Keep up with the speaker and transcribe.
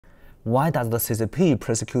Why does the CCP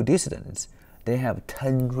persecute dissidents? They have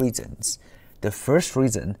 10 reasons. The first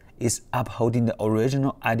reason is upholding the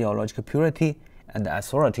original ideological purity and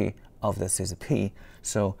authority of the CCP.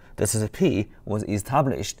 So the CCP was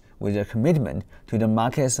established with a commitment to the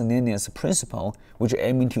Marxist-Leninist principle, which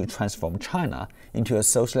aiming to transform China into a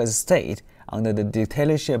socialist state under the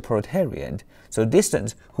dictatorship proletariat. So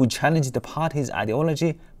dissidents who challenge the party's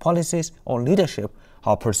ideology, policies, or leadership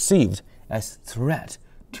are perceived as threat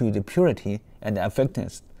to the purity and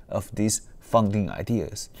effectiveness of these founding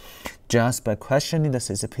ideas. Just by questioning the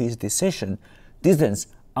CCP's decision, dissidents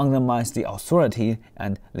undermine the authority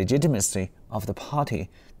and legitimacy of the party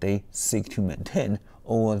they seek to maintain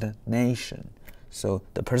over the nation. So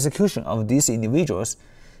the persecution of these individuals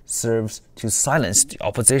serves to silence the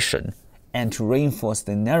opposition and to reinforce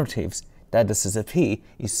the narratives that the CCP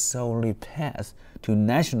is solely path to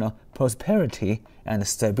national prosperity and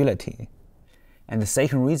stability. And the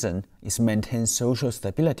second reason is maintain social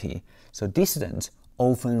stability. So dissidents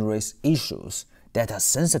often raise issues that are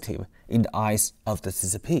sensitive in the eyes of the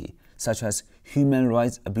CCP, such as human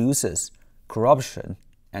rights abuses, corruption,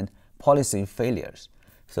 and policy failures.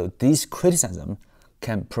 So this criticism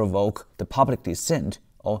can provoke the public dissent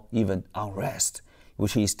or even unrest,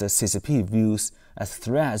 which is the CCP views as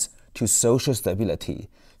threats to social stability.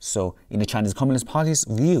 So in the Chinese Communist Party's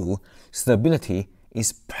view, stability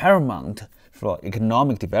is paramount for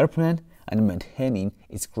economic development and maintaining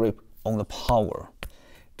its grip on the power.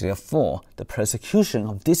 Therefore, the persecution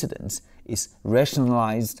of dissidents is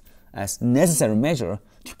rationalized as necessary measure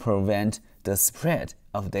to prevent the spread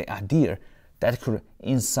of the idea that could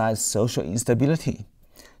incite social instability.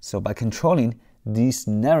 So by controlling this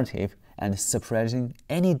narrative and suppressing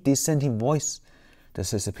any dissenting voice, the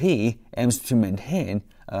CCP aims to maintain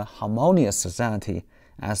a harmonious society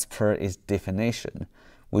as per its definition,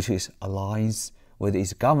 which is aligns with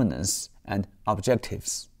its governance and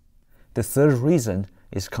objectives. The third reason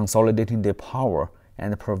is consolidating their power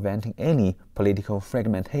and preventing any political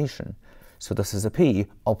fragmentation. So the CCP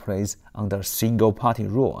operates under single-party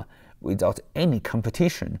rule without any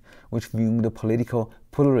competition, which view the political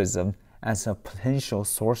pluralism as a potential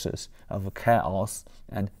sources of chaos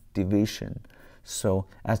and division. So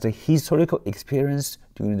as the historical experience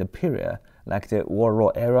during the period like the World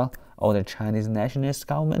War era or the Chinese nationalist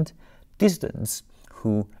government, dissidents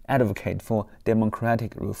who advocate for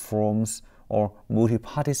democratic reforms or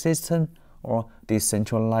multi-party system or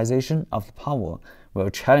decentralization of power will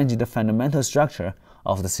challenge the fundamental structure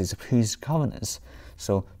of the CCP's governance.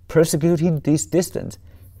 So persecuting these dissidents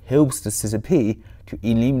helps the CCP to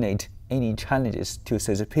eliminate any challenges to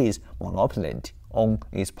CCP's monopoly on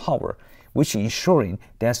its power, which ensuring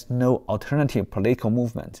there's no alternative political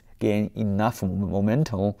movement gain enough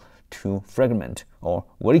momentum to fragment or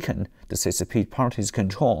weaken the CCP party's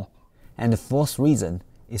control. And the fourth reason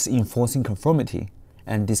is enforcing conformity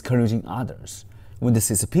and discouraging others. When the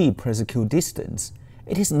CCP persecute dissidents,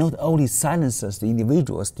 it is not only silences the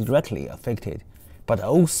individuals directly affected, but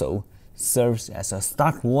also serves as a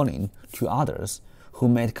stark warning to others who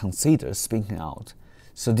might consider speaking out.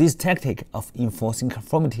 So this tactic of enforcing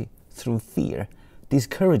conformity through fear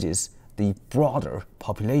discourages the broader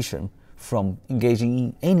population from engaging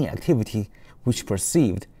in any activity which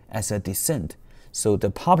perceived as a dissent. So the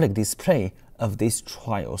public display of these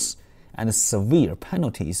trials and severe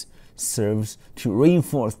penalties serves to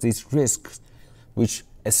reinforce these risks which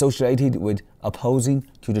associated with opposing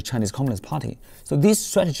to the Chinese Communist Party. So this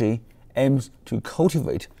strategy aims to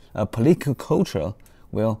cultivate a political culture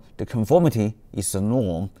where the conformity is the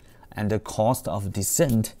norm and the cost of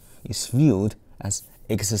dissent is viewed as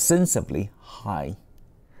excessively high.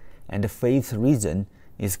 And the fifth reason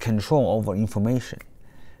is control over information.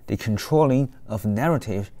 The controlling of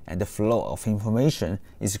narrative and the flow of information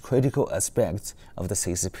is critical aspects of the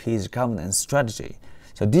CCP's governance strategy.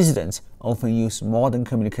 So dissidents often use modern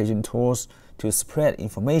communication tools to spread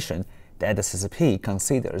information that the CCP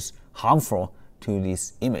considers harmful to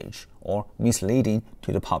this image or misleading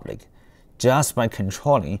to the public. Just by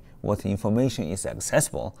controlling what information is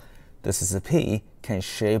accessible, the CCP can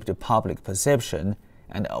shape the public perception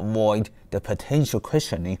and avoid the potential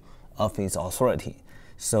questioning of its authority.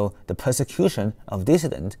 So the persecution of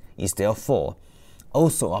dissidents is therefore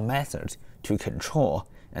also a method to control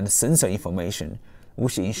and censor information,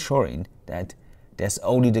 which ensuring that there's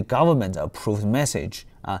only the government-approved message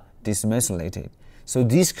are disseminated. So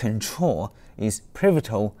this control is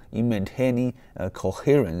pivotal in maintaining a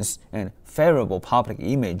coherence and favorable public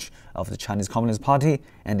image of the Chinese Communist Party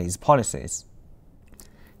and its policies.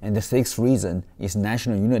 And the sixth reason is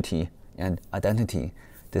national unity and identity.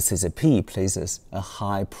 The CCP places a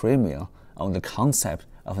high premium on the concept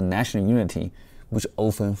of national unity, which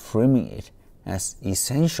often framing it as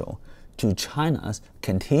essential to China's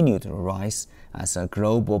continued rise as a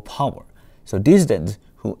global power. So dissidents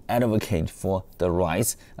who advocate for the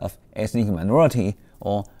rights of ethnic minority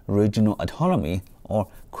or regional autonomy or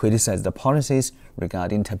criticize the policies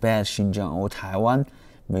regarding Tibet, Xinjiang, or Taiwan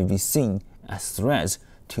may be seen as threats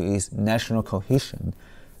to its national cohesion.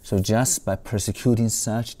 So just by persecuting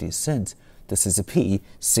such dissent, the CCP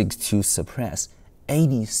seeks to suppress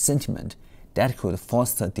any sentiment that could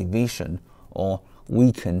foster division or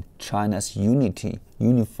weaken China's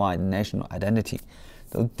unified national identity.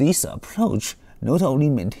 So this approach not only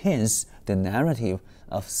maintains the narrative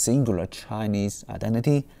of singular Chinese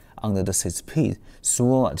identity under the CCP's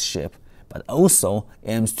stewardship, but also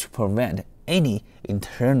aims to prevent any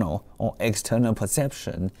internal or external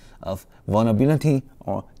perception of vulnerability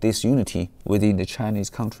or disunity within the Chinese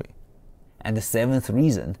country. And the seventh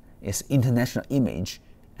reason is international image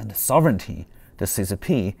and sovereignty. The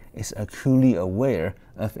CCP is acutely aware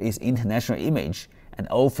of its international image and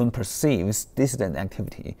often perceives dissident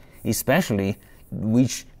activity, especially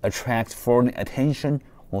which attracts foreign attention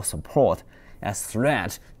or support, as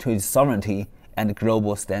threat to its sovereignty and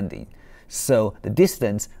global standing. So the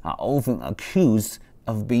dissidents are often accused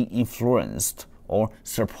of being influenced or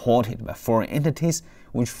supported by foreign entities,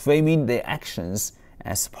 which framing their actions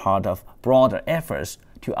as part of broader efforts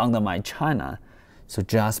to undermine China. So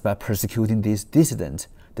just by persecuting these dissidents,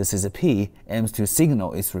 the CCP aims to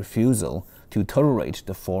signal its refusal to tolerate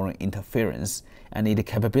the foreign interference and its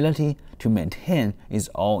capability to maintain its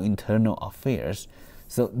own internal affairs.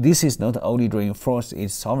 So this is not only reinforce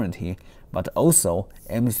its sovereignty, but also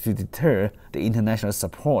aims to deter the international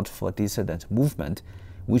support for dissident movement,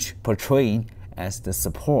 which portraying as the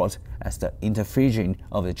support as the intervention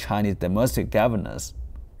of the Chinese domestic governance.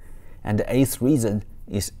 And the eighth reason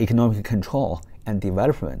is economic control and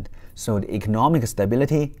development. So the economic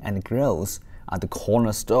stability and growth are the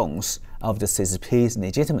cornerstones of the CCP's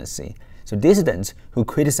legitimacy. So dissidents who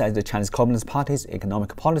criticize the Chinese Communist Party's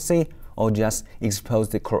economic policy or just expose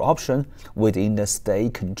the corruption within the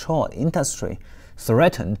state-controlled industry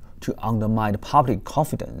threaten to undermine public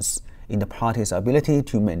confidence in the party's ability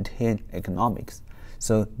to maintain economics.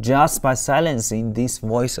 So just by silencing these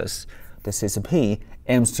voices, the CCP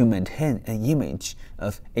aims to maintain an image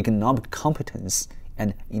of economic competence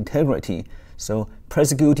and integrity. So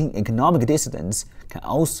persecuting economic dissidents can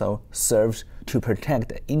also serve to protect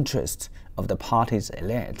the interests of the party's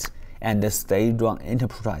elite and the state-run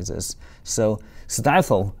enterprises, so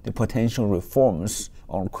stifle the potential reforms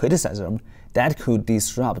or criticism that could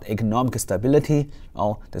disrupt economic stability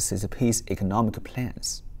or the CCP's economic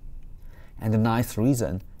plans. And the ninth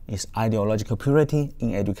reason is ideological purity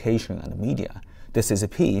in education and media. The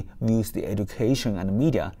CCP views the education and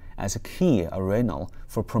media as a key arena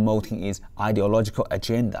for promoting its ideological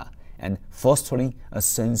agenda and fostering a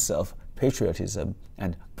sense of patriotism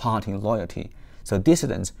and party loyalty. So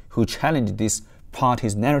dissidents who challenge this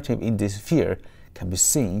party's narrative in this sphere can be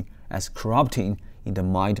seen as corrupting in the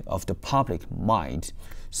mind of the public mind,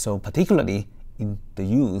 so particularly in the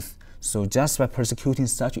youth. So just by persecuting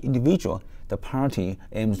such individuals, the party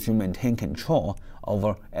aims to maintain control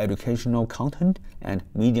over educational content and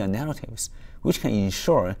media narratives, which can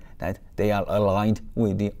ensure that they are aligned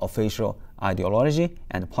with the official ideology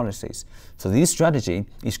and policies. So this strategy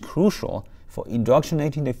is crucial for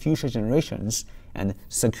indoctrinating the future generations and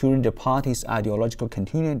securing the party's ideological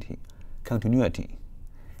continuity.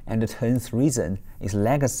 And the 10th reason is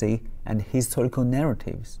legacy and historical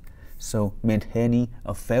narratives. So maintaining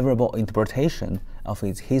a favorable interpretation of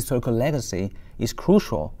its historical legacy is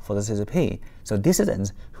crucial for the CCP. So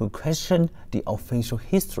dissidents who question the official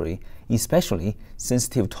history, especially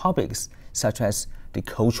sensitive topics such as the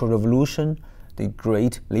Cultural Revolution, the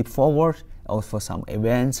Great Leap Forward, or for some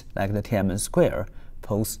events like the Tiananmen Square,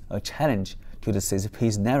 pose a challenge to the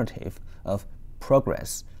CCP's narrative of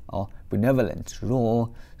progress or benevolent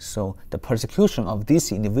rule. So the persecution of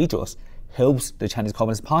these individuals helps the Chinese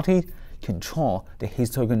Communist Party control the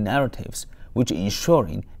historical narratives, which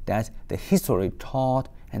ensuring that the history taught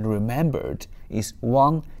and remembered is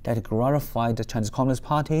one that glorifies the Chinese Communist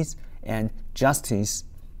Party and justice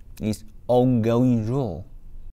is ongoing rule.